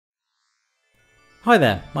Hi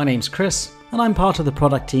there, my name's Chris, and I'm part of the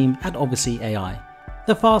product team at Obviously AI,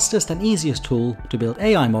 the fastest and easiest tool to build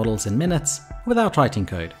AI models in minutes without writing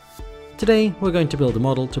code. Today, we're going to build a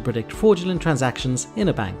model to predict fraudulent transactions in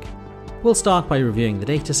a bank. We'll start by reviewing the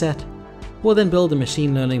dataset. We'll then build a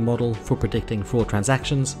machine learning model for predicting fraud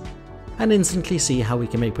transactions, and instantly see how we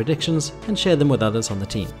can make predictions and share them with others on the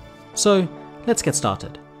team. So, let's get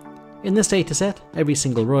started. In this dataset, every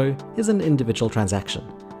single row is an individual transaction,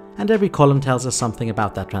 and every column tells us something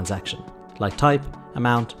about that transaction, like type,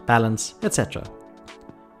 amount, balance, etc.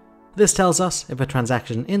 This tells us if a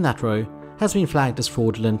transaction in that row has been flagged as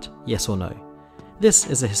fraudulent, yes or no. This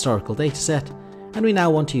is a historical dataset, and we now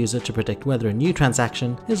want to use it to predict whether a new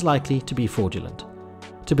transaction is likely to be fraudulent.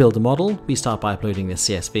 To build a model, we start by uploading this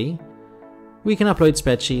CSV. We can upload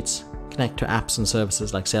spreadsheets, connect to apps and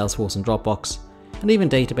services like Salesforce and Dropbox, and even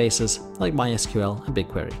databases like MySQL and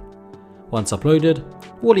BigQuery. Once uploaded,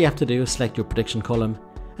 all you have to do is select your prediction column,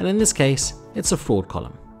 and in this case, it's a fraud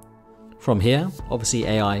column. From here, Obviously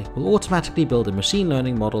AI will automatically build a machine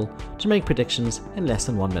learning model to make predictions in less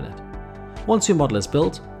than 1 minute. Once your model is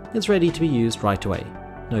built, it's ready to be used right away.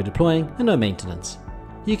 No deploying and no maintenance.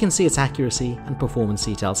 You can see its accuracy and performance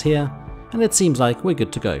details here, and it seems like we're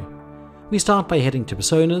good to go. We start by heading to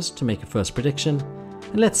personas to make a first prediction,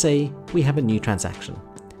 and let's say we have a new transaction.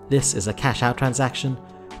 This is a cash out transaction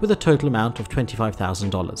with a total amount of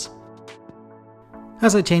 $25,000.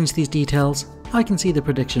 As I change these details, I can see the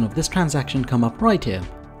prediction of this transaction come up right here.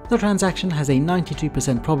 The transaction has a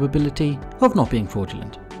 92% probability of not being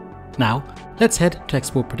fraudulent. Now, let's head to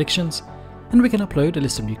export predictions, and we can upload a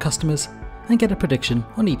list of new customers and get a prediction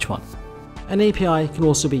on each one. An API can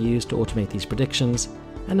also be used to automate these predictions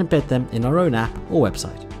and embed them in our own app or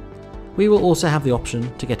website. We will also have the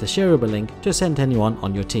option to get a shareable link to send to anyone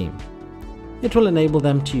on your team. It will enable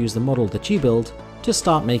them to use the model that you build to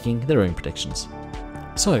start making their own predictions.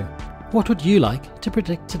 So, what would you like to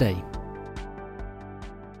predict today?